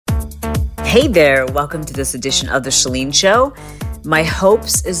Hey there, welcome to this edition of The Chalene Show. My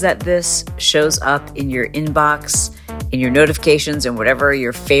hopes is that this shows up in your inbox, in your notifications, and whatever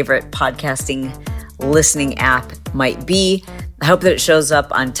your favorite podcasting listening app might be. I hope that it shows up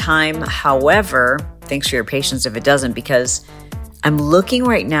on time. However, thanks for your patience if it doesn't, because I'm looking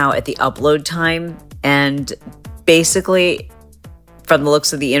right now at the upload time, and basically from the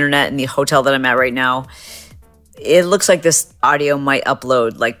looks of the internet and the hotel that I'm at right now, it looks like this audio might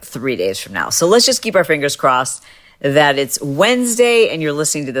upload like 3 days from now. So let's just keep our fingers crossed that it's Wednesday and you're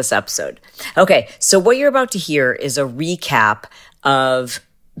listening to this episode. Okay, so what you're about to hear is a recap of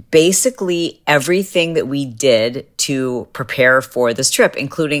basically everything that we did to prepare for this trip,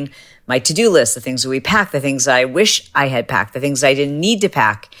 including my to-do list, the things that we packed, the things I wish I had packed, the things I didn't need to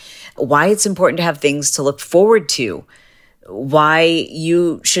pack, why it's important to have things to look forward to, why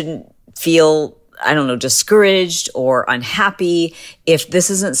you shouldn't feel discouraged or unhappy if this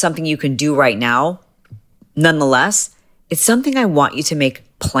isn't something you can do right now. Nonetheless, it's something I want you to make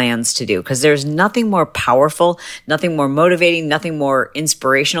plans to do, because there's nothing more powerful, nothing more motivating, nothing more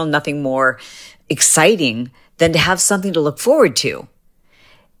inspirational, nothing more exciting than to have something to look forward to.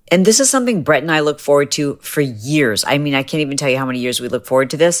 And this is something Brett and I look forward to for years. I mean, I can't even tell you how many years we look forward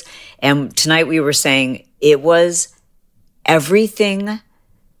to this. And tonight we were saying it was everything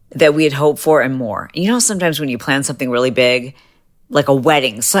that we had hoped for and more. You know, sometimes when you plan something really big, like a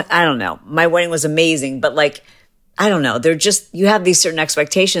wedding, so, I don't know, my wedding was amazing, but you have these certain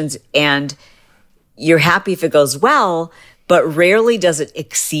expectations and you're happy if it goes well, but rarely does it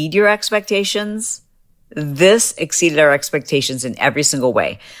exceed your expectations. This exceeded our expectations in every single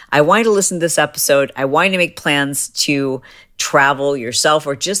way. I wanted to listen to this episode. I wanted to make plans to travel yourself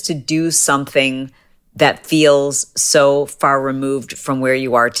or just to do something that feels so far removed from where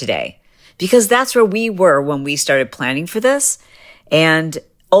you are today. Because that's where we were when we started planning for this. And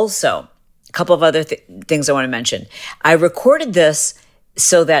also, a couple of other things I want to mention. I recorded this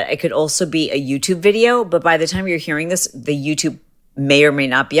so that it could also be a YouTube video, but by the time you're hearing this, the YouTube may or may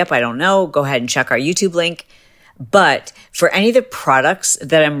not be up. I don't know. Go ahead and check our YouTube link. But for any of the products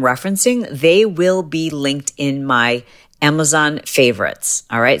that I'm referencing, they will be linked in my Amazon favorites.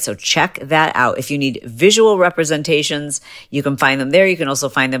 All right. So check that out. If you need visual representations, you can find them there. You can also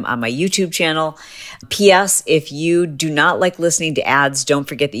find them on my YouTube channel. P.S. If you do not like listening to ads, don't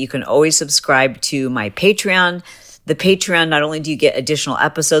forget that you can always subscribe to my Patreon. The Patreon, not only do you get additional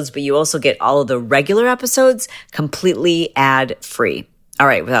episodes, but you also get all of the regular episodes completely ad free. All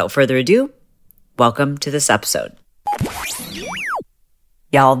right. Without further ado, welcome to this episode.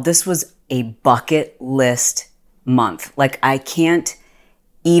 Y'all, this was a bucket list month. Like, I can't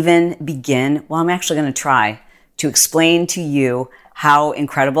even begin. Well, I'm actually going to try to explain to you how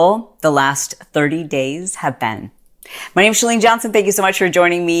incredible the last 30 days have been. My name is Chalene Johnson. Thank you so much for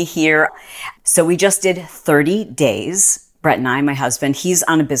joining me here. So we just did 30 days. Brett and I, my husband, he's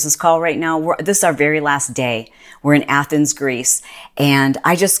on a business call right now. This is our very last day. We're in Athens, Greece. And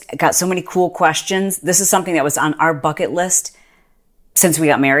I just got so many cool questions. This is something that was on our bucket list since we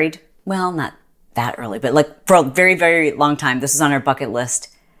got married. Well, not that early, but like for a very, very long time, this is on our bucket list.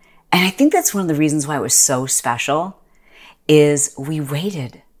 And I think that's one of the reasons why it was so special is we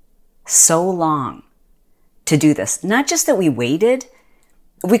waited so long to do this. Not just that we waited,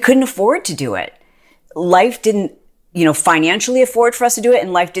 we couldn't afford to do it. Life didn't, financially afford for us to do it,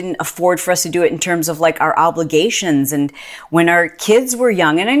 and life didn't afford for us to do it in terms of like our obligations. And when our kids were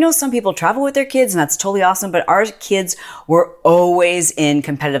young, and I know some people travel with their kids and that's totally awesome, but our kids were always in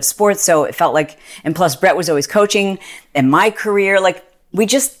competitive sports. So it felt like, and plus Brett was always coaching, and my career, like we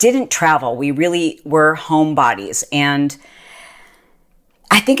just didn't travel. We really were homebodies. And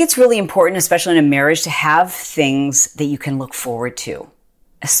I think it's really important, especially in a marriage, to have things that you can look forward to.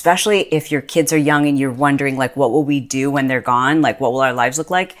 Especially if your kids are young and you're wondering, like, what will we do when they're gone? Like, what will our lives look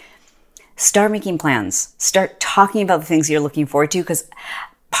like? Start making plans. Start talking about the things you're looking forward to, because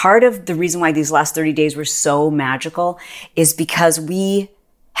part of the reason why these last 30 days were so magical is because we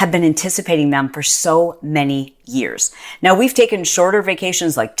have been anticipating them for so many years. Now, we've taken shorter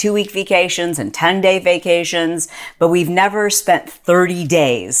vacations, like 2-week vacations and 10-day vacations, but we've never spent 30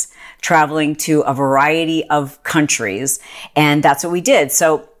 days traveling to a variety of countries. And that's what we did.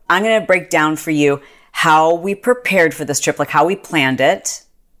 So I'm going to break down for you how we prepared for this trip, like how we planned it,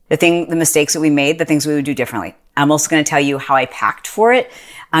 the mistakes that we made, the things we would do differently. I'm also going to tell you how I packed for it.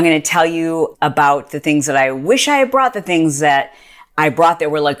 I'm going to tell you about the things that I wish I had brought, the things that I brought that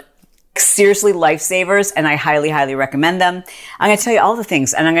were like seriously lifesavers, and I highly, highly recommend them. I'm going to tell you all the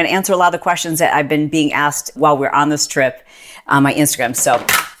things, and I'm going to answer a lot of the questions that I've been being asked while we're on this trip on my Instagram. So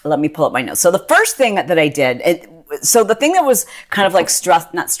let me pull up my notes. So the first thing that I did, so the thing that was kind of like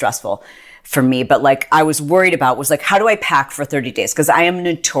not stressful, for me, but like I was worried about was like, how do I pack for 30 days? Because I am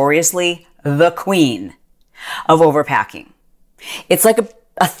notoriously the queen of overpacking. It's like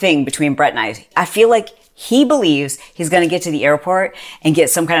a thing between Brett and I. I feel like he believes he's going to get to the airport and get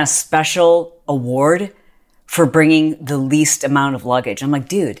some kind of special award for bringing the least amount of luggage. I'm like,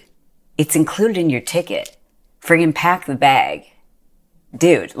 dude, it's included in your ticket. Friggin' pack the bag.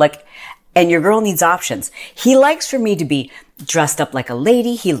 Dude, like, and your girl needs options. He likes for me to be dressed up like a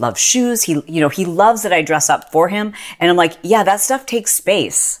lady. He loves shoes. He loves that I dress up for him. And I'm like, yeah, that stuff takes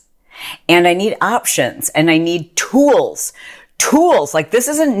space. And I need options and I need tools. Like, this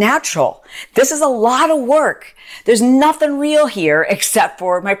isn't natural. This is a lot of work. There's nothing real here except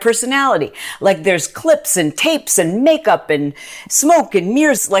for my personality. Like, there's clips and tapes and makeup and smoke and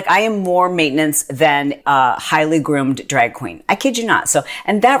mirrors. Like, I am more maintenance than a highly groomed drag queen. I kid you not. So,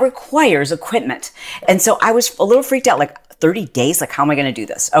 and that requires equipment. And so I was a little freaked out, like 30 days, like, how am I going to do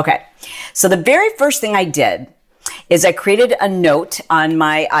this? Okay. So the very first thing I did is I created a note on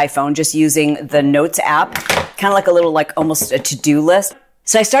my iPhone just using the Notes app, kind of like a little, like almost a to-do list.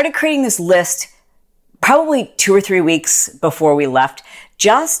 So I started creating this list probably 2 or 3 weeks before we left,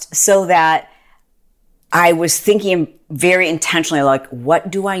 just so that I was thinking very intentionally, like,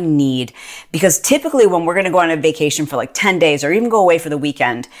 what do I need? Because typically when we're going to go on a vacation for like 10 days or even go away for the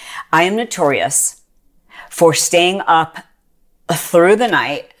weekend, I am notorious for staying up through the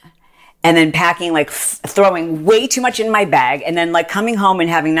night and then packing, like throwing way too much in my bag, and then like coming home and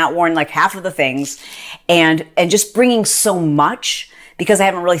having not worn like half of the things, and just bringing so much because I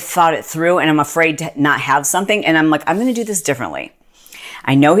haven't really thought it through and I'm afraid to not have something. And I'm like, I'm going to do this differently.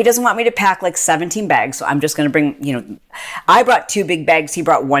 I know he doesn't want me to pack like 17 bags, so I'm just going to bring, I brought 2 big bags. He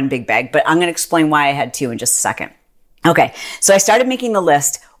brought 1 big bag, but I'm going to explain why I had 2 in just a second. Okay. So I started making the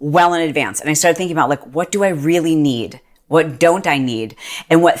list well in advance, and I started thinking about like, what do I really need? What don't I need?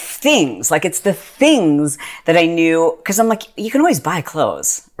 And what things, like it's the things that I knew, because I'm like, you can always buy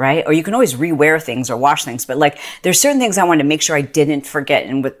clothes, right? Or you can always rewear things or wash things. But like, there's certain things I wanted to make sure I didn't forget.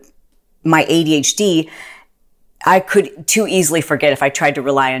 And with my ADHD, I could too easily forget if I tried to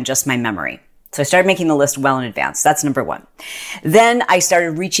rely on just my memory. So I started making the list well in advance. That's number 1. Then I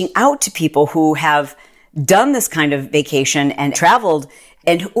started reaching out to people who have done this kind of vacation and traveled,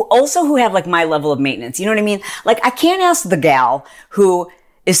 and who have like my level of maintenance. You know what I mean? Like, I can't ask the gal who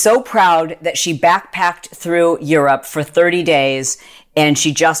is so proud that she backpacked through Europe for 30 days and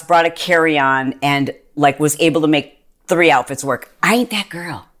she just brought a carry-on and like was able to make 3 outfits work. I ain't that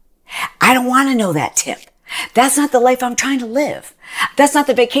girl. I don't want to know that tip. That's not the life I'm trying to live. That's not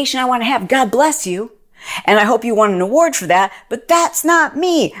the vacation I want to have. God bless you. And I hope you won an award for that, but that's not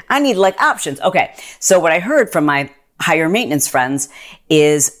me. I need like options. Okay. So what I heard from my higher maintenance friends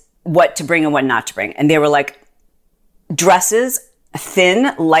is what to bring and what not to bring. And they were like, dresses,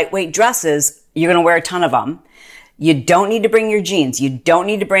 thin, lightweight dresses, you're going to wear a ton of them. You don't need to bring your jeans. You don't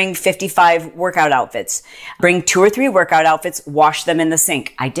need to bring 55 workout outfits. Bring 2 or 3 workout outfits, wash them in the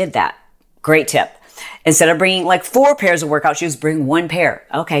sink. I did that. Great tip. Instead of bringing like 4 pairs of workout shoes, bring 1 pair.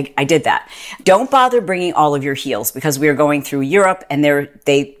 Okay, I did that. Don't bother bringing all of your heels, because we were going through Europe and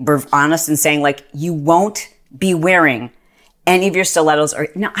they were honest in saying like, you won't be wearing any of your stilettos. Or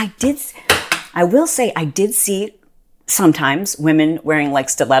now I will say I did see sometimes women wearing like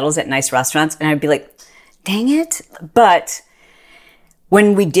stilettos at nice restaurants, and I'd be like, dang it. But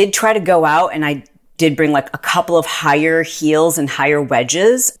when we did try to go out and I did bring like a couple of higher heels and higher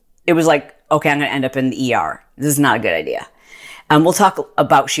wedges, it was like, okay, I'm going to end up in the ER. This is not a good idea. We'll talk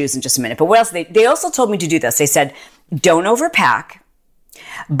about shoes in just a minute. But what else? They also told me to do this. They said, don't overpack,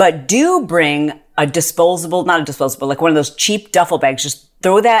 but do bring not a disposable, like one of those cheap duffel bags. Just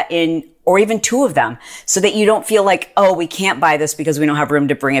throw that in, or even 2 of them, so that you don't feel like, oh, we can't buy this because we don't have room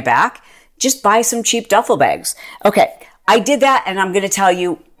to bring it back. Just buy some cheap duffel bags. Okay. I did that, and I'm going to tell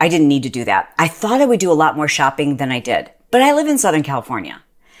you, I didn't need to do that. I thought I would do a lot more shopping than I did, but I live in Southern California.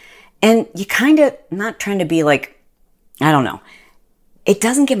 And you kind of, not trying to be like, I don't know. It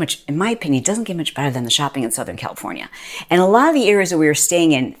doesn't get much, in my opinion, it doesn't get much better than the shopping in Southern California. And a lot of the areas that we were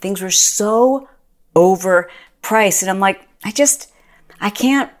staying in, things were so overpriced. And I'm like, I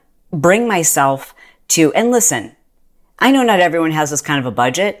can't bring myself to, and listen, I know not everyone has this kind of a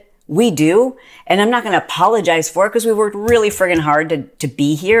budget. We do. And I'm not going to apologize for it, because we worked really friggin' hard to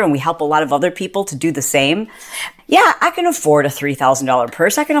be here, and we help a lot of other people to do the same. Yeah, I can afford a $3,000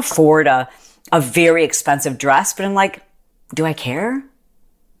 purse. I can afford a very expensive dress, but I'm like, do I care?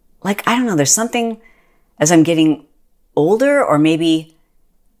 Like, I don't know. There's something as I'm getting older, or maybe,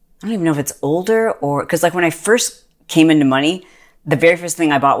 I don't even know if it's older, or, because like when I first came into money, the very first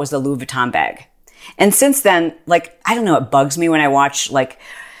thing I bought was the Louis Vuitton bag. And since then, like, I don't know, it bugs me when I watch like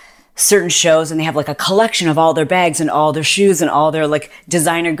certain shows and they have like a collection of all their bags and all their shoes and all their like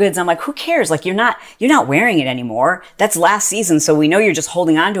designer goods. I'm like, who cares? Like you're not wearing it anymore. That's last season. So we know you're just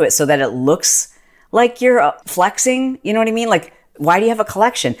holding on to it so that it looks like you're flexing. You know what I mean? Like, why do you have a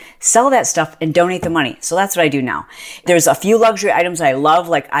collection? Sell that stuff and donate the money. So that's what I do now. There's a few luxury items that I love.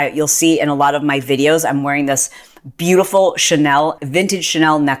 Like you'll see in a lot of my videos, I'm wearing this beautiful vintage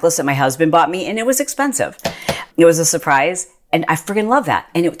Chanel necklace that my husband bought me, and it was expensive. It was a surprise. And I freaking love that.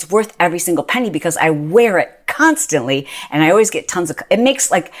 And it's worth every single penny because I wear it constantly and I always get tons of, it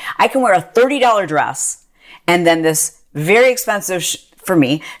makes like, I can wear a $30 dress and then this very expensive, for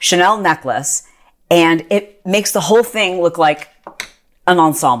me, Chanel necklace, and it makes the whole thing look like an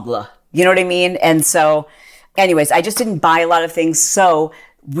ensemble. You know what I mean? And so anyways, I just didn't buy a lot of things. So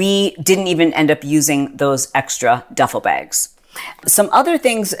we didn't even end up using those extra duffel bags. Some other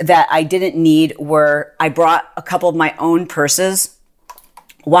things that I didn't need were, I brought a couple of my own purses.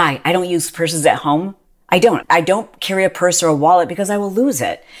 Why? I don't use purses at home. I don't carry a purse or a wallet because I will lose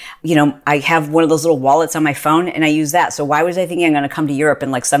it. You know, I have one of those little wallets on my phone and I use that. So why was I thinking I'm going to come to Europe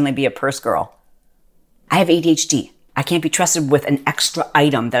and like suddenly be a purse girl? I have ADHD. I can't be trusted with an extra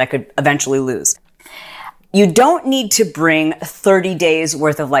item that I could eventually lose. You don't need to bring 30 days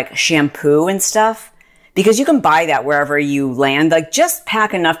worth of like shampoo and stuff, because you can buy that wherever you land. Like just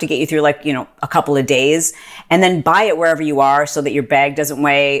pack enough to get you through like, you know, a couple of days, and then buy it wherever you are so that your bag doesn't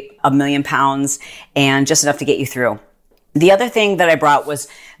weigh 1,000,000 pounds and just enough to get you through. The other thing that I brought was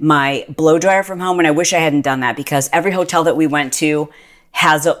my blow dryer from home, and I wish I hadn't done that because every hotel that we went to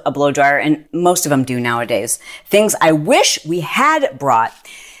has a blow dryer, and most of them do nowadays. Things I wish we had brought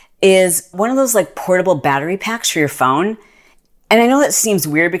is one of those like portable battery packs for your phone. And I know that seems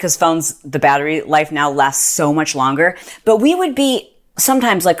weird because phones, the battery life now lasts so much longer, but we would be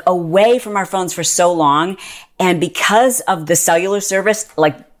sometimes like away from our phones for so long. And because of the cellular service,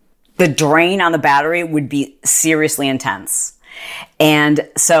 like the drain on the battery would be seriously intense. And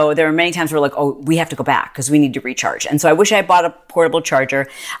so there were many times where like, oh, we have to go back because we need to recharge. And so I wish I had bought a portable charger.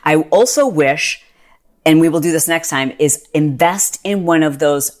 I also wish, and we will do this next time, is invest in one of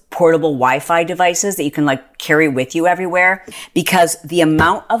those portable Wi-Fi devices that you can like carry with you everywhere, because the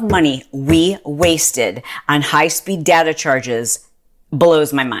amount of money we wasted on high-speed data charges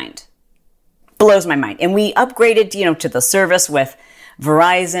blows my mind. Blows my mind. And we upgraded, you know, to the service with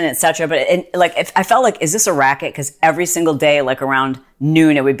Verizon, etc. But I felt like, is this a racket? Because every single day, like around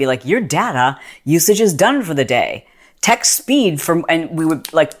noon, it would be like, your data usage is done for the day. Text speed and we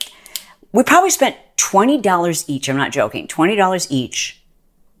would like, we probably spent $20 each. I'm not joking. $20 each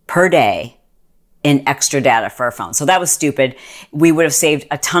per day in extra data for our phone. So that was stupid. We would have saved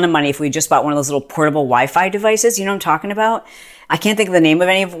a ton of money if we just bought one of those little portable Wi-Fi devices. You know what I'm talking about? I can't think of the name of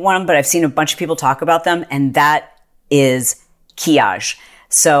any of one, but I've seen a bunch of people talk about them, and that is Kiage.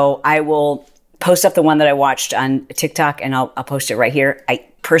 So I will post up the one that I watched on TikTok, and I'll post it right here. I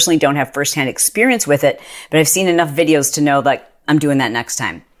personally don't have firsthand experience with it, but I've seen enough videos to know that I'm doing that next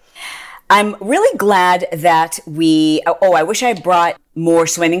time. I'm really glad that I wish I brought more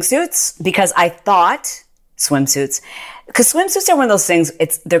swimming suits, because I thought swimsuits are one of those things,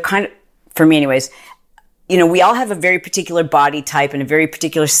 they're kind of, for me anyways, you know, we all have a very particular body type and a very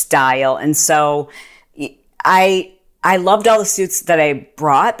particular style. And so I loved all the suits that I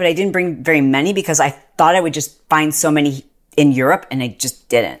brought, but I didn't bring very many because I thought I would just find so many in Europe, and I just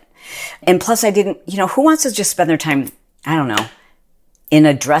didn't. And plus I didn't, you know, who wants to just spend their time, I don't know, in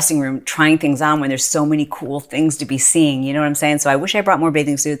a dressing room trying things on when there's so many cool things to be seeing. You know what I'm saying? So I wish I brought more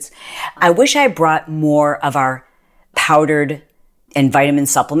bathing suits. I wish I brought more of our powdered and vitamin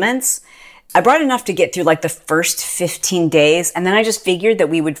supplements. I brought enough to get through like the first 15 days. And then I just figured that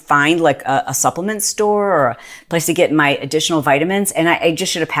we would find like a supplement store or a place to get my additional vitamins. And I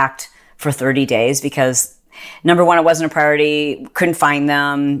just should have packed for 30 days because number one, it wasn't a priority, couldn't find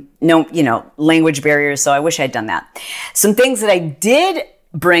them, no, you know, language barriers. So I wish I'd done that. Some things that I did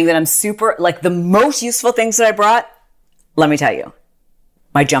bring that I'm super, like the most useful things that I brought, let me tell you,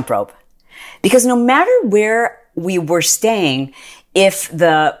 my jump rope. Because no matter where we were staying, if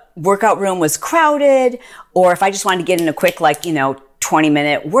the workout room was crowded or if I just wanted to get in a quick, like, you know,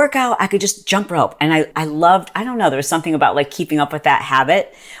 20-minute workout, I could just jump rope. And I loved, I don't know, there was something about like keeping up with that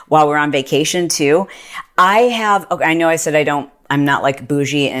habit while we're on vacation too. I know I said I'm not like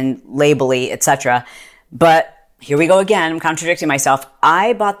bougie and labely, etc. But here we go again. I'm contradicting myself.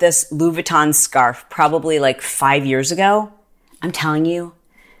 I bought this Louis Vuitton scarf probably like 5 years ago. I'm telling you,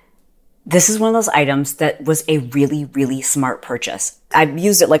 this is one of those items that was a really, really smart purchase. I've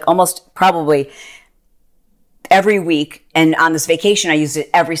used it like almost probably every week. And on this vacation, I used it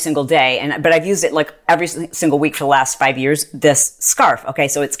every single day. But I've used it like every single week for the last 5 years, this scarf. Okay.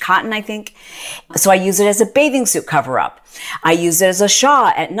 So it's cotton, I think. So I use it as a bathing suit cover up. I use it as a shawl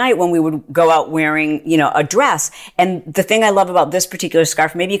at night when we would go out wearing, a dress. And the thing I love about this particular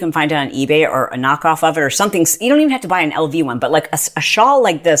scarf, maybe you can find it on eBay or a knockoff of it or something. You don't even have to buy an LV one, but like a shawl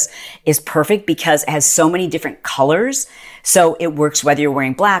like this is perfect because it has so many different colors. So it works whether you're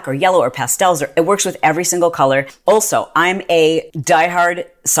wearing black or yellow or pastels, or it works with every single color. Also, I'm a diehard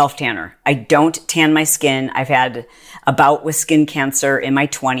self-tanner. I don't tan my skin. I've had a bout with skin cancer in my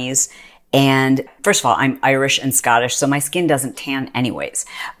 20s. And first of all, I'm Irish and Scottish, so my skin doesn't tan anyways.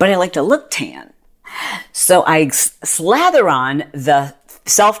 But I like to look tan. So I slather on the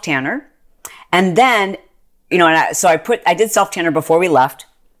self-tanner. And then, I did self-tanner before we left.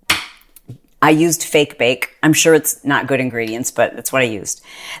 I used Fake Bake. I'm sure it's not good ingredients, but that's what I used.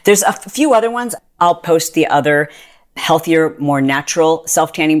 There's a few other ones. I'll post the other healthier, more natural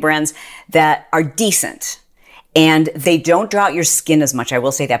self-tanning brands that are decent. And they don't dry out your skin as much, I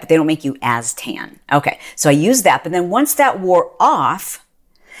will say that, but they don't make you as tan. Okay, so I used that. But then once that wore off,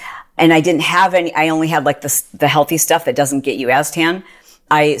 and I didn't have any, I only had like the healthy stuff that doesn't get you as tan,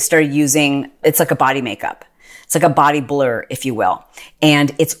 I started using, it's like a body makeup. It's like a body blur, if you will.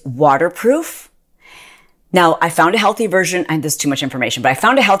 And it's waterproof. Now, I found a healthy version, and this is too much information, but I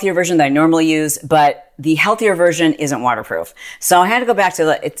found a healthier version that I normally use, but the healthier version isn't waterproof. So I had to go back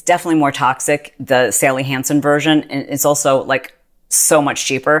to it's definitely more toxic, the Sally Hansen version. And it's also like so much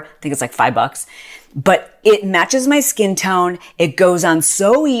cheaper. I think it's like $5, but it matches my skin tone. It goes on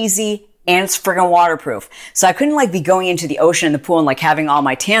so easy. And it's friggin' waterproof. So I couldn't like be going into the ocean and the pool and like having all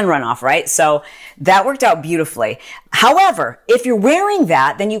my tan run off, right? So that worked out beautifully. However, if you're wearing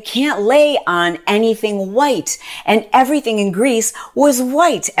that, then you can't lay on anything white. And everything in Greece was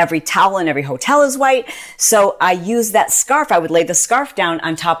white. Every towel in every hotel is white. So I used that scarf. I would lay the scarf down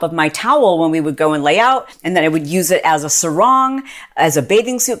on top of my towel when we would go and lay out. And then I would use it as a sarong, as a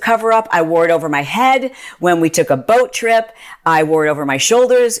bathing suit cover up. I wore it over my head when we took a boat trip. I wore it over my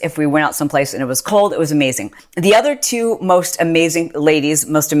shoulders if we went out someplace and it was cold. It was amazing. The other two most amazing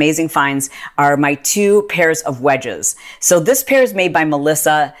finds are my 2 pairs of wedges. So this pair is made by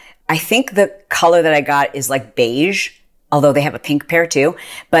Melissa. I think the color that I got is like beige, although they have a pink pair too,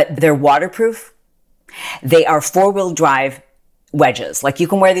 but they're waterproof. They are 4-wheel drive wedges. Like you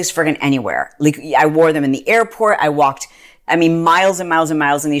can wear these friggin' anywhere. Like I wore them in the airport. I walked miles and miles and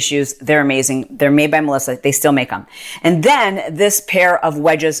miles in these shoes. They're amazing. They're made by Melissa. They still make them. And then this pair of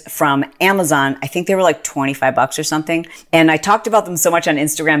wedges from Amazon, I think they were like $25 or something. And I talked about them so much on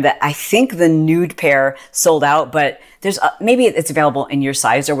Instagram that I think the nude pair sold out, but there's maybe it's available in your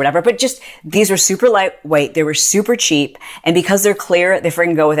size or whatever, but just these were super lightweight. They were super cheap. And because they're clear, they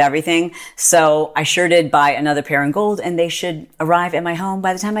freaking go with everything. So I sure did buy another pair in gold and they should arrive at my home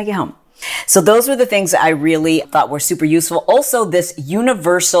by the time I get home. So those were the things that I really thought were super useful. Also, this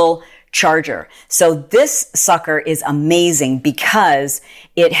universal charger. So this sucker is amazing because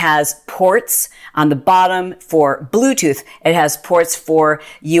it has ports on the bottom for Bluetooth. It has ports for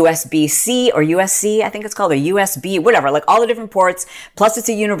USB-C or USC, I think it's called, or USB, whatever, like all the different ports. Plus it's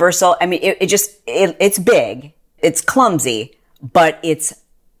a universal. I mean, it's big, it's clumsy, but it's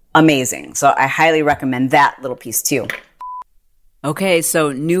amazing. So I highly recommend that little piece too. Okay,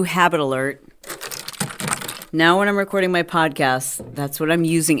 so new habit alert. Now when I'm recording my podcast, that's what I'm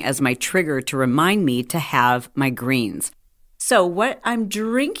using as my trigger to remind me to have my greens. So what I'm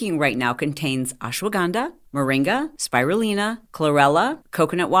drinking right now contains ashwagandha, moringa, spirulina, chlorella,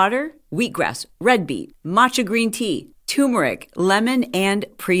 coconut water, wheatgrass, red beet, matcha green tea, turmeric, lemon, and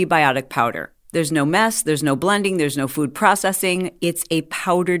prebiotic powder. There's no mess, there's no blending, there's no food processing. It's a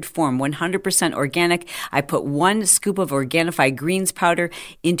powdered form, 100% organic. I put 1 scoop of Organifi greens powder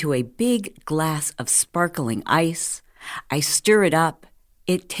into a big glass of sparkling ice. I stir it up.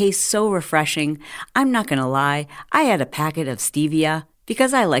 It tastes so refreshing. I'm not going to lie, I add a packet of stevia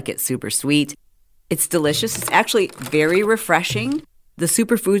because I like it super sweet. It's delicious. It's actually very refreshing. The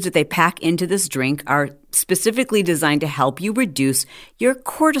superfoods that they pack into this drink are specifically designed to help you reduce your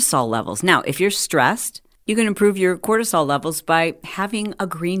cortisol levels. Now, if you're stressed, you can improve your cortisol levels by having a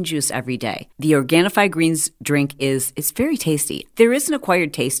green juice every day. The Organifi Greens drink it's very tasty. There is an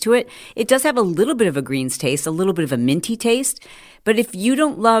acquired taste to it. It does have a little bit of a greens taste, a little bit of a minty taste. But if you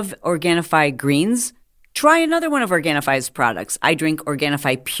don't love Organifi Greens, try another one of Organifi's products. I drink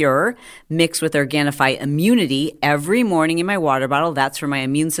Organifi Pure mixed with Organifi Immunity every morning in my water bottle. That's for my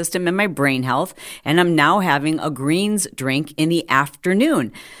immune system and my brain health. And I'm now having a greens drink in the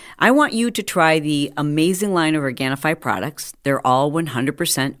afternoon. I want you to try the amazing line of Organifi products. They're all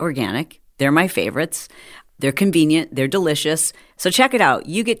 100% organic. They're my favorites. They're convenient. They're delicious. So check it out.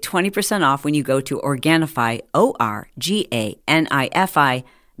 You get 20% off when you go to Organifi,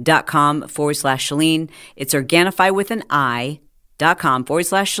 Organifi.com/Chalene. It's Organifi with an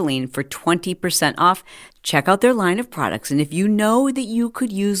I.com/Chalene for 20% off. Check out their line of products. And if you know that you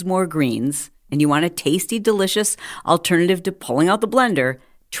could use more greens and you want a tasty, delicious alternative to pulling out the blender,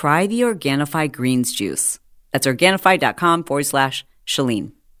 try the Organifi Greens Juice. That's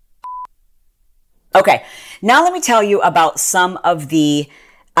Organifi.com/Chalene. Okay, now let me tell you about some of the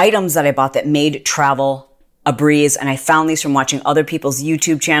items that I bought that made travel a breeze. And I found these from watching other people's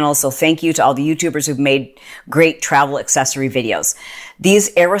YouTube channels. So thank you to all the YouTubers who've made great travel accessory videos.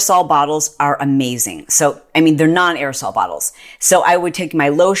 These aerosol bottles are amazing. So, they're non-aerosol bottles. So I would take my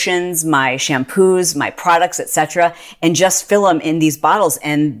lotions, my shampoos, my products, etc., and just fill them in these bottles.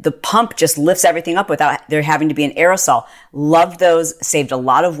 And the pump just lifts everything up without there having to be an aerosol. Loved those. Saved a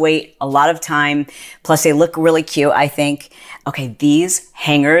lot of weight, a lot of time. Plus they look really cute, I think. Okay, these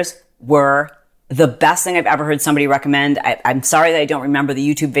hangers were the best thing I've ever heard somebody recommend. I'm sorry that I don't remember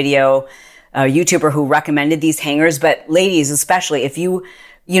the YouTube video, YouTuber who recommended these hangers, but ladies, especially if you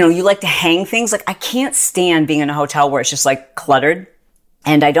like to hang things, like I can't stand being in a hotel where it's just like cluttered,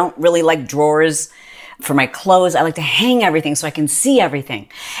 and I don't really like drawers for my clothes. I like to hang everything so I can see everything.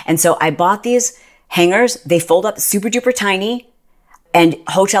 And so I bought these hangers. They fold up super duper tiny, and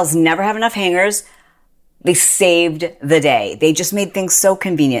hotels never have enough hangers. They saved the day. They just made things so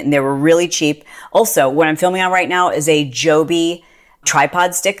convenient, and they were really cheap. Also, what I'm filming on right now is a Joby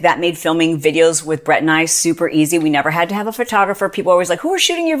tripod stick that made filming videos with Brett and I super easy. We never had to have a photographer. People were always like, who are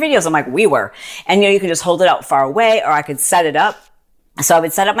shooting your videos? I'm like, we were. And you can just hold it out far away, or I could set it up. So I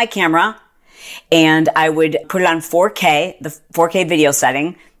would set up my camera and I would put it on 4K, the 4K video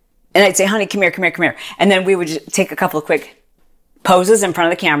setting. And I'd say, honey, come here. And then we would just take a couple of quick poses in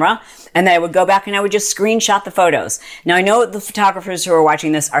front of the camera, and then I would go back and I would just screenshot the photos. Now I know the photographers who are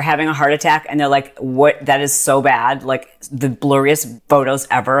watching this are having a heart attack, and they're like, what? That is so bad. Like the blurriest photos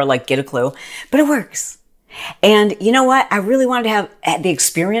ever, like get a clue. But it works. And you know what? I really wanted to have the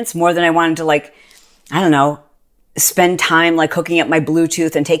experience more than I wanted to spend time like hooking up my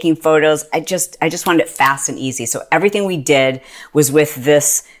Bluetooth and taking photos. I just wanted it fast and easy. So everything we did was with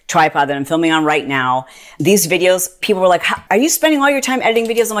this tripod that I'm filming on right now. These videos, people were like, are you spending all your time editing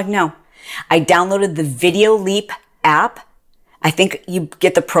videos? I'm like, no. I downloaded the Video Leap app. I think you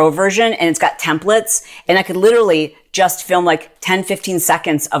get the pro version, and it's got templates, and I could literally just film like 10, 15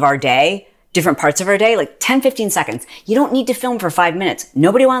 seconds of our day, different parts of our day, like 10, 15 seconds. You don't need to film for 5 minutes.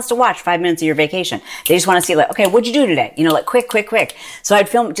 Nobody wants to watch 5 minutes of your vacation. They just want to see like, okay, what'd you do today? Quick. So I'd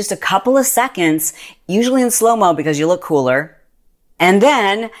film just a couple of seconds, usually in slow-mo because you look cooler. And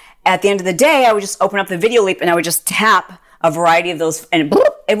then at the end of the day, I would just open up the Video Leap and I would just tap a variety of those, and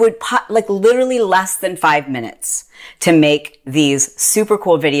it would pop like literally less than 5 minutes to make these super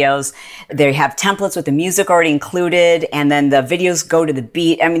cool videos. They have templates with the music already included, and then the videos go to the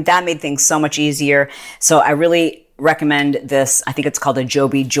beat. That made things so much easier. So I really recommend this. I think it's called a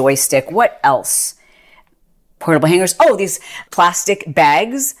Joby Joystick. What else? Portable hangers. Oh, these plastic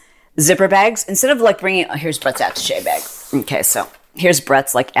bags, zipper bags. Instead of like bringing, here's Brett's attaché bag. Okay, so here's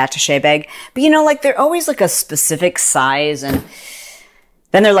Brett's like attaché bag. But they're always like a specific size, and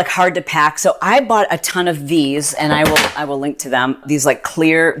then they're like hard to pack. So I bought a ton of these, and I will link to them. These like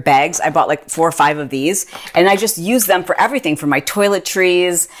clear bags. I bought like 4 or 5 of these, and I just use them for everything, for my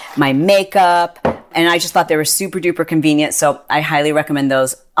toiletries, my makeup. And I just thought they were super duper convenient. So I highly recommend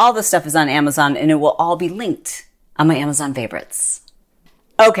those. All the stuff is on Amazon, and it will all be linked on my Amazon favorites.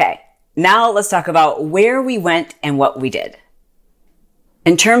 Okay. Now let's talk about where we went and what we did.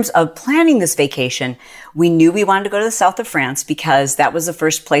 In terms of planning this vacation, we knew we wanted to go to the south of France because that was the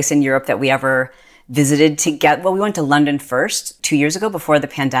first place in Europe that we ever visited we went to London first 2 years ago before the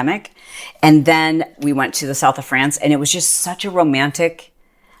pandemic. And then we went to the south of France, and it was just such a romantic,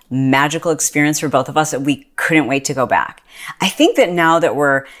 magical experience for both of us that we couldn't wait to go back. I think that now that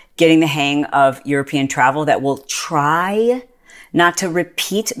we're getting the hang of European travel, that we'll try not to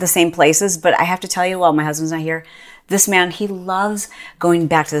repeat the same places. But I have to tell you, while my husband's not here, this man, he loves going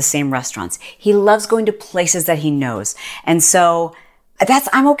back to the same restaurants. He loves going to places that he knows. And so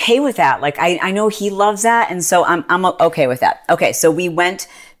I'm okay with that. Like, I know he loves that. And so I'm okay with that. Okay. So we went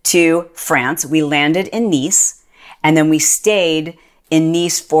to France. We landed in Nice, and then we stayed in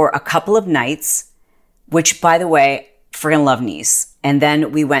Nice for a couple of nights, which, by the way, friggin' love Nice. And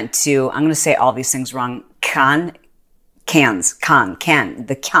then we went to, I'm going to say all these things wrong, Cannes,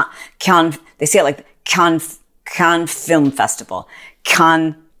 they say it like Cannes Film Festival.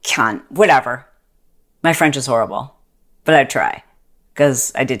 Cannes, whatever. My French is horrible, but I'd try,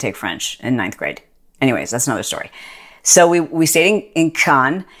 because I did take French in 9th grade. Anyways, that's another story. So we stayed in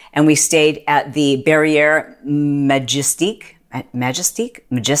Cannes, and we stayed at the Barrière Majestic.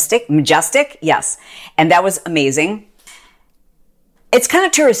 Yes. And that was amazing. It's kind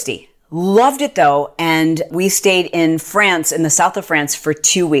of touristy. Loved it though. And we stayed in France, in the south of France for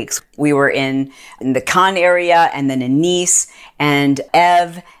 2 weeks. We were in the Cannes area and then in Nice and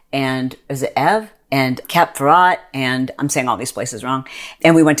Ève and Cap Ferrat, and I'm saying all these places wrong.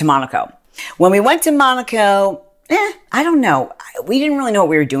 And we went to Monaco. When we went to Monaco, I don't know. We didn't really know what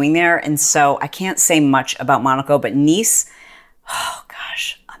we were doing there. And so I can't say much about Monaco, but Nice, oh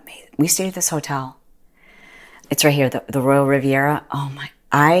gosh, amazing. We stayed at this hotel. It's right here, the Royal Riviera. Oh my,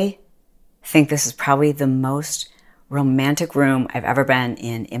 I think this is probably the most romantic room I've ever been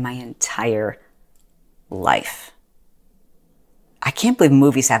in my entire life. I can't believe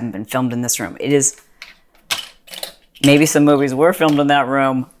movies haven't been filmed in this room. It is, maybe some movies were filmed in that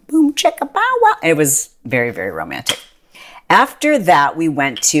room. Boom, chicka, bow, wow. It was very, very romantic. After that, we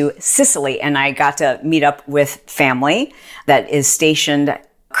went to Sicily, and I got to meet up with family that is stationed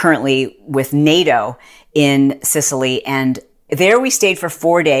currently with NATO in Sicily. And there we stayed for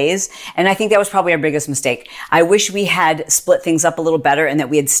 4 days. And I think that was probably our biggest mistake. I wish we had split things up a little better and that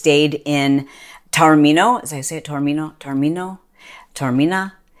we had stayed in Taormino. As I say it, Taormina,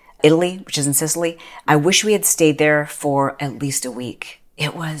 Italy, which is in Sicily. I wish we had stayed there for at least a week.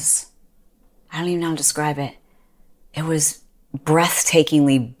 It was, I don't even know how to describe it. It was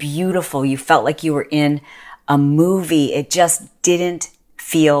breathtakingly beautiful. You felt like you were in a movie. It just didn't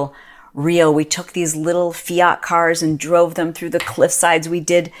feel real. We took these little Fiat cars and drove them through the cliff sides. We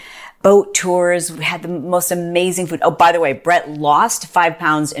did boat tours. We had the most amazing food. Oh, by the way, Brett lost 5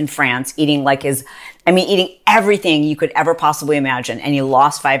 pounds in France eating eating everything you could ever possibly imagine. And he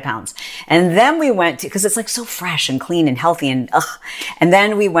lost 5 pounds. And then we went to, cause it's like so fresh and clean and healthy and And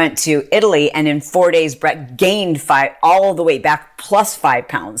then we went to Italy, and in 4 days, Brett gained all the way back plus 5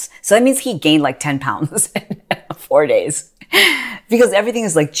 pounds. So that means he gained like 10 pounds in 4 days. Because everything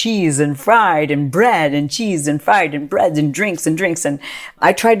is like cheese and fried and bread and cheese and fried and breads and drinks. And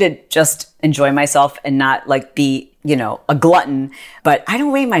I tried to just enjoy myself and not like be, a glutton, but I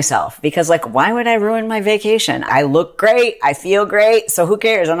don't weigh myself because why would I ruin my vacation? I look great. I feel great. So who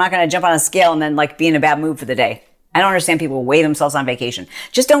cares? I'm not going to jump on a scale and then be in a bad mood for the day. I don't understand people who weigh themselves on vacation.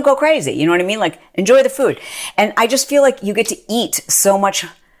 Just don't go crazy. You know what I mean? Enjoy the food. And I just feel like you get to eat so much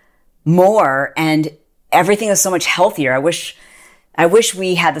more and everything is so much healthier. I wish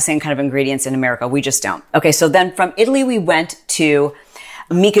we had the same kind of ingredients in America. We just don't. Okay, so then from Italy, we went to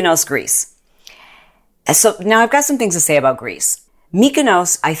Mykonos, Greece. So now I've got some things to say about Greece.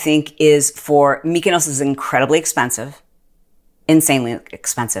 Mykonos, I think, Mykonos is incredibly expensive, insanely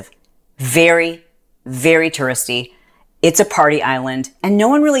expensive, very, very touristy. It's a party island, and no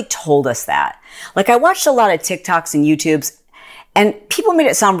one really told us that. I watched a lot of TikToks and YouTubes, and people made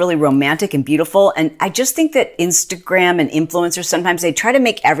it sound really romantic and beautiful. And I just think that Instagram and influencers, sometimes they try to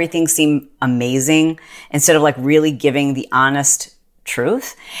make everything seem amazing instead of really giving the honest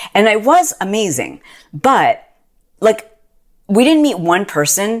truth. And it was amazing. But we didn't meet one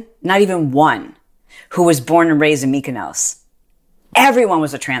person, not even one, who was born and raised in Mykonos. Everyone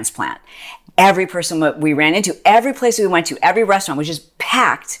was a transplant. Every person we ran into, every place we went to, every restaurant was just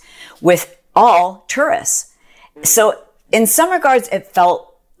packed with all tourists. So in some regards, it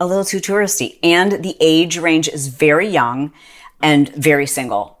felt a little too touristy, and the age range is very young and very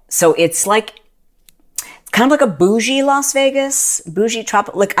single. So it's kind of like a bougie Las Vegas, bougie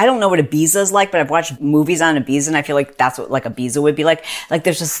tropical. I don't know what Ibiza is like, but I've watched movies on Ibiza and I feel like that's what Ibiza would be like.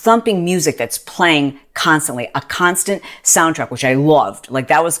 There's just thumping music that's playing constantly, a constant soundtrack, which I loved.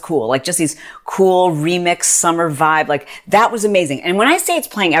 That was cool. Just these cool remix summer vibe. That was amazing. And when I say it's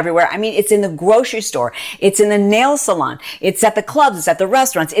playing everywhere, I mean, it's in the grocery store. It's in the nail salon. It's at the clubs. It's at the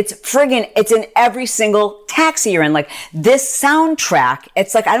restaurants. It's in every single taxi you're in. This soundtrack,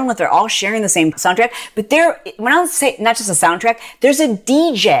 it's I don't know if they're all sharing the same soundtrack, but when I say not just a soundtrack, there's a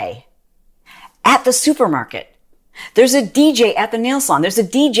DJ at the supermarket. There's a DJ at the nail salon. There's a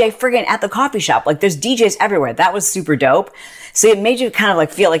DJ friggin' at the coffee shop. There's DJs everywhere. That was super dope. So it made you kind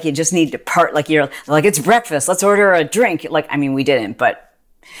of feel like you just need to part, it's breakfast. Let's order a drink. We didn't, but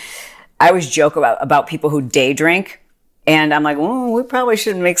I always joke about people who day drink. And I'm we probably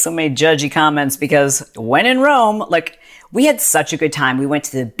shouldn't make so many judgy comments because when in Rome, we had such a good time. We went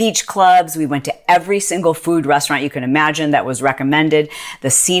to the beach clubs. We went to every single food restaurant you can imagine that was recommended.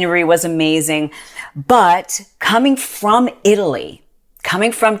 The scenery was amazing. But coming from Italy,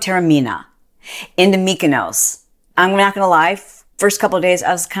 coming from Taormina into Mykonos, I'm not going to lie, first couple of days,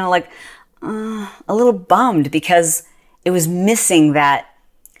 I was kind of a little bummed because it was missing that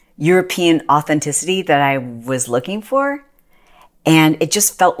European authenticity that I was looking for. And it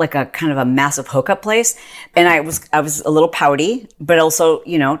just felt like a kind of a massive hookup place. And I was a little pouty, but also,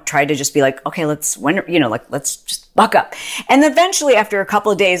 tried to just be like, okay, let's just buck up. And eventually after a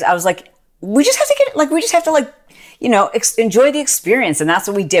couple of days, I was like, we just have to enjoy the experience. And that's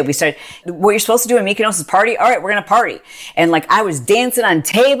what we did. We started, what you're supposed to do in Mykonos is party. All right, we're going to party. And I was dancing on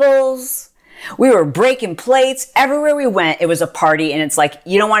tables. We were breaking plates. Everywhere we went, it was a party. And it's like,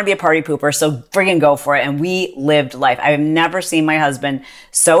 you don't want to be a party pooper, so friggin' go for it. And we lived life. I've never seen my husband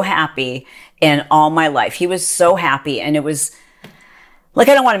so happy in all my life. He was so happy. And it was I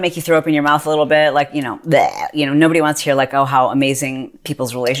don't want to make you throw up in your mouth a little bit. Bleh, nobody wants to hear how amazing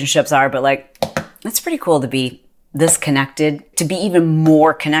people's relationships are. But it's pretty cool to be this connected, to be even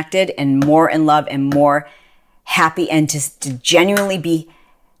more connected and more in love and more happy, and to genuinely be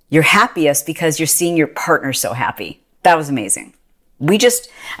your happiest because you're seeing your partner so happy. That was amazing.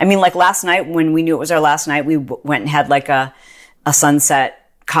 Last night when we knew it was our last night, we went and had a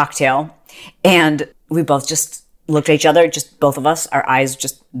sunset cocktail, and we both just looked at each other, just both of us, our eyes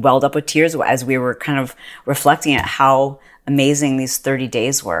just welled up with tears as we were kind of reflecting at how amazing these 30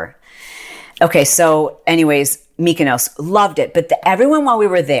 days were. Okay, so anyways, Mykonos, loved it. But everyone while we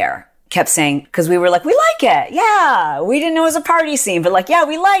were there kept saying, because we were like, we like it. Yeah. We didn't know it was a party scene, but yeah,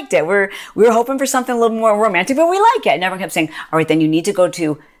 we liked it. We were hoping for something a little more romantic, but we like it. And everyone kept saying, all right, then you need to go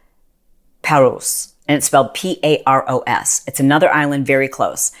to Paros. And it's spelled Paros. It's another island very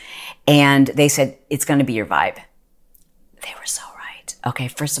close. And they said, it's going to be your vibe. They were so right. Okay,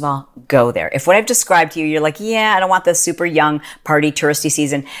 first of all, go there. If what I've described to you, you're like, yeah, I don't want the super young party touristy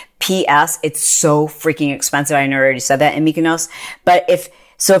season. P.S. It's so freaking expensive. I know I already said that in Mykonos. But if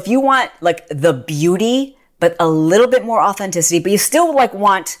you want the beauty, but a little bit more authenticity, but you still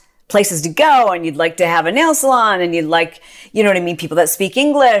want places to go, and you'd like to have a nail salon, and you'd like, people that speak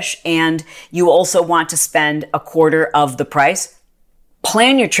English, and you also want to spend a quarter of the price,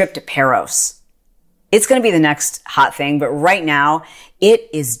 plan your trip to Paros. It's going to be the next hot thing, but right now it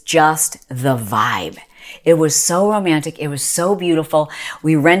is just the vibe. It was so romantic. It was so beautiful.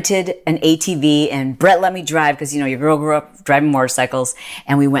 We rented an ATV, and Brett let me drive because, your girl grew up driving motorcycles,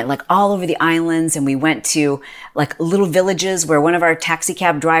 and we went all over the islands, and we went to little villages where one of our taxi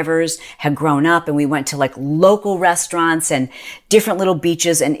cab drivers had grown up, and we went to local restaurants and different little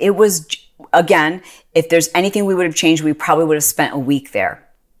beaches. And it was, again, if there's anything we would have changed, we probably would have spent a week there.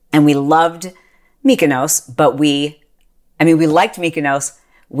 And we loved Mykonos, but we liked Mykonos.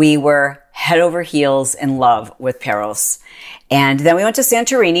 We were head over heels in love with Paros. And then we went to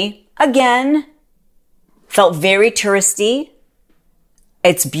Santorini. Again, felt very touristy.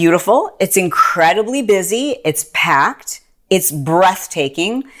 It's beautiful. It's incredibly busy. It's packed. It's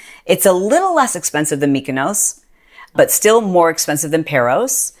breathtaking. It's a little less expensive than Mykonos, but still more expensive than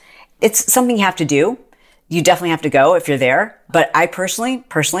Paros. It's something you have to do. You definitely have to go if you're there. But I personally,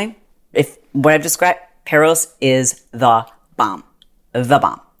 if what I've described, Paros is the bomb. The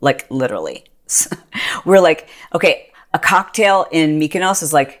bomb. Literally. We're okay, a cocktail in Mykonos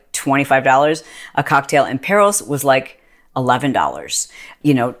is $25. A cocktail in Paros was $11.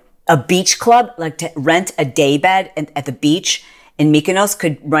 A beach club, to rent a day bed at the beach in Mykonos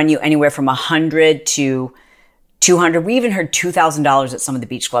could run you anywhere from $100 to $200. We even heard $2,000 at some of the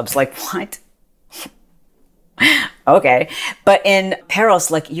beach clubs. What? Okay. But in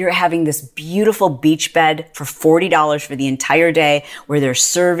Paros, you're having this beautiful beach bed for $40 for the entire day, where they're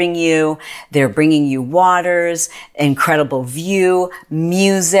serving you, they're bringing you waters, incredible view,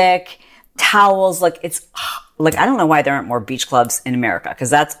 music, towels. It's I don't know why there aren't more beach clubs in America, because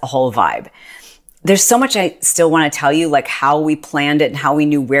that's a whole vibe. There's so much I still want to tell you, how we planned it and how we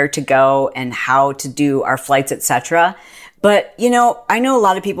knew where to go and how to do our flights, etc. But, I know a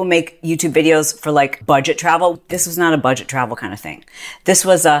lot of people make YouTube videos for budget travel. This was not a budget travel kind of thing. This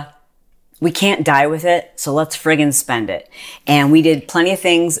was we can't die with it, so let's friggin' spend it. And we did plenty of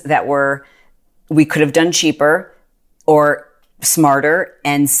things that we could have done cheaper or smarter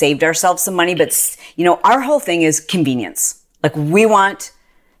and saved ourselves some money. But, our whole thing is convenience. We want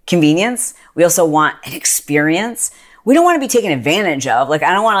convenience. We also want an experience. We don't want to be taken advantage of. I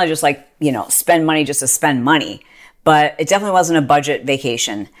don't want to just spend money just to spend money. But it definitely wasn't a budget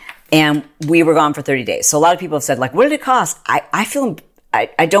vacation. And we were gone for 30 days. So a lot of people have said, what did it cost?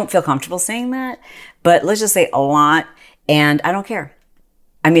 I don't feel comfortable saying that, but let's just say a lot. And I don't care.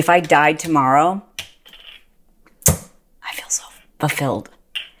 If I died tomorrow, I feel so fulfilled.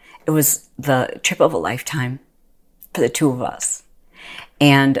 It was the trip of a lifetime for the two of us.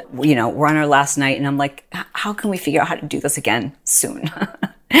 And, we're on our last night, and I'm like, how can we figure out how to do this again soon?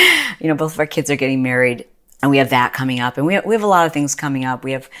 Both of our kids are getting married And we have that coming up. And we have a lot of things coming up.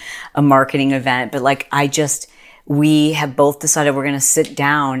 We have a marketing event. But like, we have both decided we're going to sit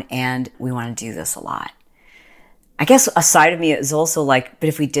down and we want to do this a lot. I guess a side of me is also like, but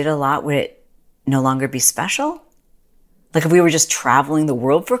if we did a lot, would it no longer be special? Like if we were just traveling the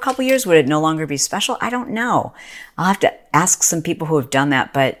world for a couple years, would it no longer be special? I don't know. I'll have to ask some people who have done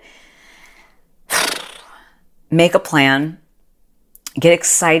that, but make a plan. Get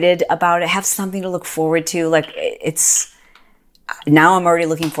excited about it. Have something to look forward to. Like now I'm already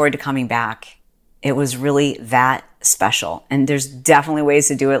looking forward to coming back. It was really that special. And there's definitely ways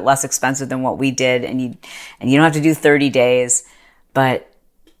to do it less expensive than what we did. And you don't have to do 30 days, but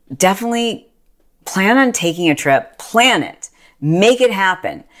definitely plan on taking a trip. Plan it. Make it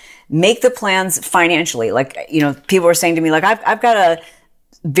happen. Make the plans financially. Like, people are saying to me, like, I've got a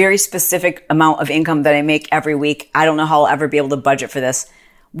very specific amount of income that I make every week. I don't know how I'll ever be able to budget for this.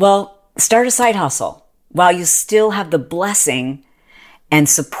 Well, start a side hustle while you still have the blessing and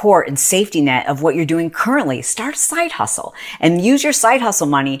support and safety net of what you're doing currently. Start a side hustle and use your side hustle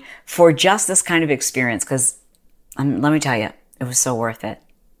money for just this kind of experience. Because let me tell you, it was so worth it.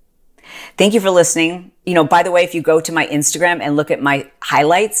 Thank you for listening. By the way, if you go to my Instagram and look at my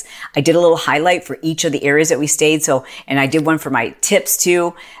highlights, I did a little highlight for each of the areas that we stayed. And I did one for my tips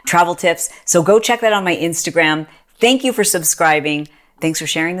too, travel tips. So go check that on my Instagram. Thank you for subscribing. Thanks for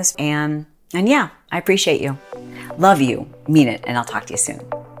sharing this. And yeah, I appreciate you. Love you. Mean it. And I'll talk to you soon.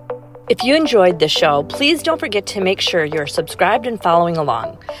 If you enjoyed this show, please don't forget to make sure you're subscribed and following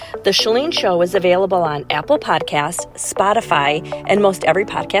along. The Chalene Show is available on Apple Podcasts, Spotify, and most every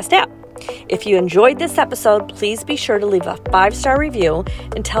podcast app. If you enjoyed this episode, please be sure to leave a 5-star review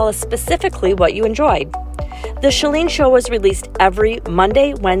and tell us specifically what you enjoyed. The Chalene Show is released every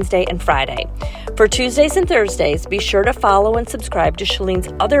Monday, Wednesday, and Friday. For Tuesdays and Thursdays, be sure to follow and subscribe to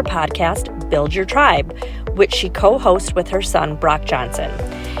Chalene's other podcast, Build Your Tribe, which she co-hosts with her son, Brock Johnson.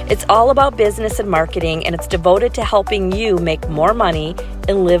 It's all about business and marketing, and it's devoted to helping you make more money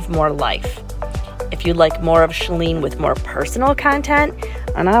and live more life. If you'd like more of Chalene with more personal content,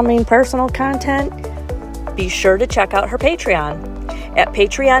 and I mean personal content, be sure to check out her Patreon at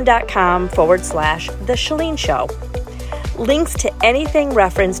patreon.com/The Chalene Show. Links to anything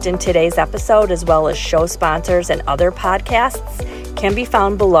referenced in today's episode, as well as show sponsors and other podcasts, can be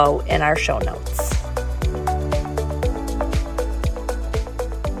found below in our show notes.